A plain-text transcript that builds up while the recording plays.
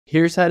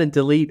Here's how to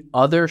delete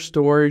other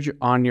storage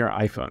on your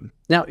iPhone.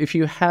 Now, if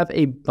you have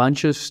a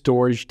bunch of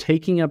storage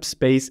taking up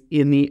space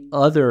in the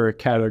other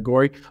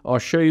category, I'll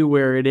show you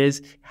where it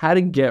is, how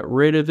to get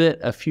rid of it,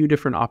 a few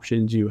different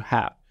options you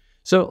have.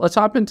 So let's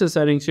hop into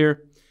settings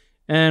here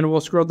and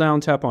we'll scroll down,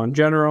 tap on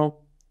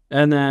general,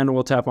 and then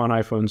we'll tap on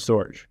iPhone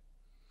storage.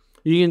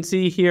 You can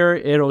see here,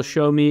 it'll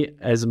show me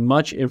as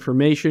much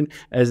information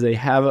as they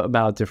have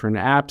about different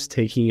apps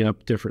taking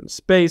up different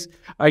space.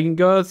 I can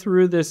go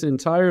through this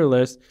entire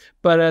list,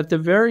 but at the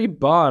very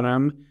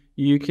bottom,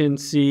 you can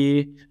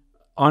see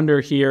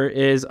under here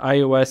is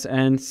iOS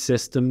and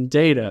system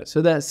data.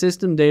 So that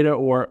system data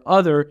or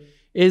other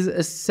is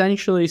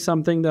essentially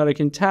something that I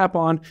can tap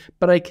on,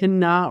 but I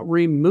cannot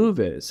remove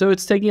it. So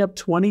it's taking up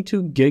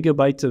 22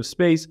 gigabytes of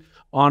space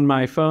on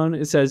my phone.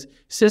 It says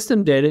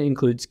system data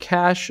includes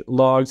cache,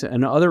 logs,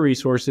 and other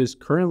resources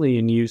currently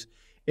in use.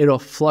 It'll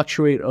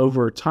fluctuate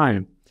over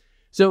time.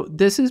 So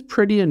this is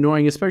pretty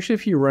annoying, especially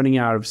if you're running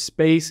out of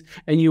space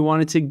and you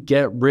wanted to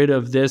get rid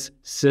of this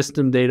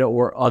system data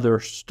or other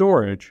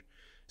storage.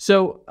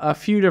 So a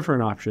few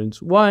different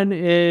options. One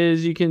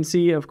is you can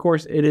see, of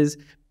course, it is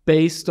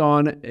based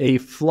on a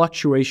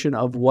fluctuation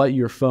of what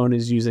your phone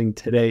is using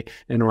today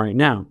and right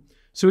now.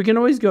 So we can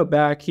always go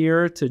back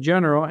here to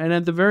general, and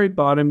at the very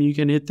bottom, you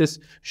can hit this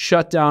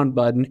shutdown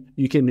button.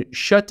 You can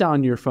shut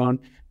down your phone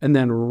and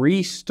then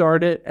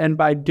restart it. And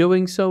by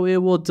doing so, it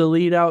will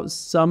delete out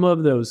some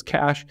of those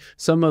cache,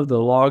 some of the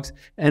logs,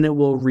 and it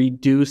will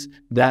reduce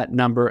that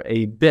number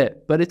a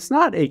bit. But it's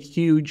not a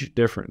huge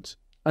difference.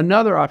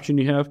 Another option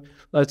you have,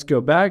 let's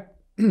go back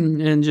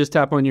and just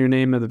tap on your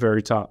name at the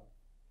very top.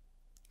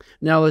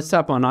 Now let's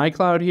tap on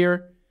iCloud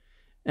here.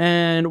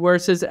 And where it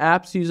says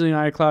apps using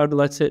iCloud,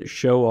 let's hit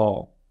show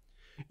all.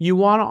 You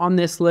want to, on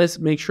this list,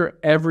 make sure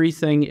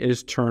everything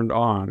is turned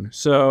on.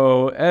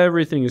 So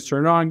everything is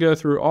turned on, go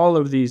through all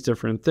of these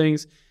different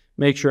things,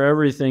 make sure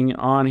everything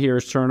on here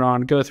is turned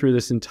on, go through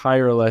this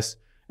entire list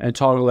and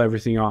toggle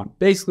everything on.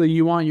 Basically,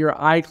 you want your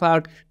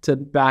iCloud to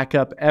back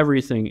up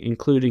everything,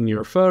 including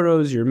your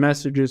photos, your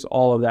messages,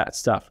 all of that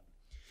stuff.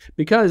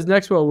 Because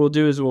next what we'll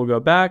do is we'll go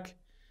back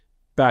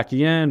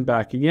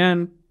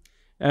again,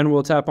 and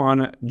we'll tap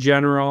on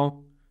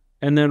general,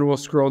 and then we'll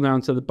scroll down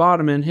to the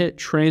bottom and hit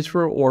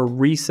transfer or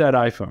reset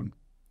iPhone.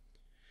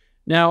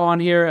 Now on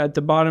here at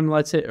the bottom,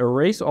 let's hit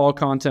erase all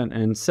content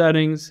and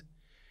settings.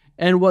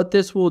 And what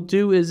this will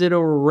do is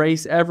it'll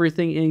erase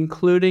everything,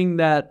 including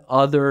that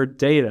other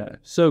data.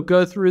 So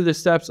go through the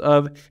steps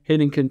of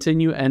hitting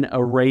continue and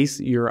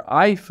erase your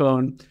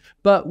iPhone.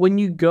 But when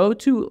you go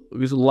to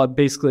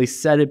basically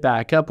set it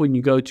back up, when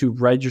you go to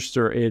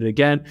register it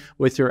again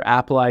with your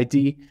Apple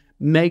ID,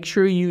 make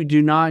sure you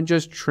do not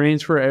just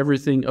transfer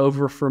everything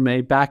over from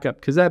a backup,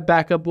 because that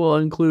backup will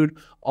include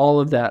all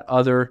of that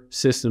other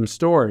system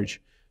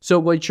storage. So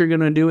what you're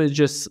going to do is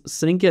just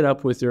sync it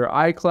up with your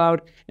iCloud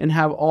and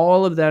have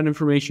all of that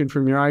information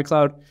from your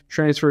iCloud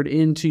transferred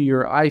into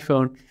your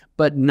iPhone,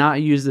 but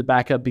not use the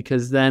backup,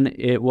 because then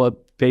it will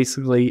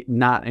basically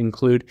not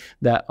include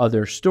that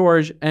other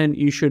storage, and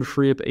you should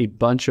free up a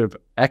bunch of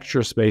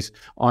extra space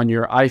on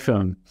your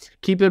iPhone.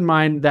 Keep in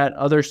mind that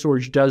other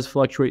storage does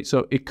fluctuate,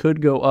 so it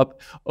could go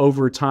up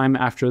over time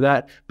after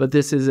that, but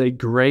this is a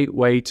great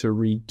way to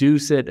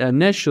reduce it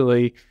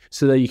initially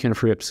so that you can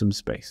free up some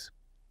space.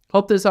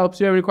 Hope this helps.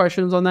 If you have any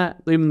questions on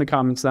that, leave them in the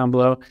comments down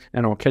below,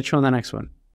 and I'll catch you on the next one.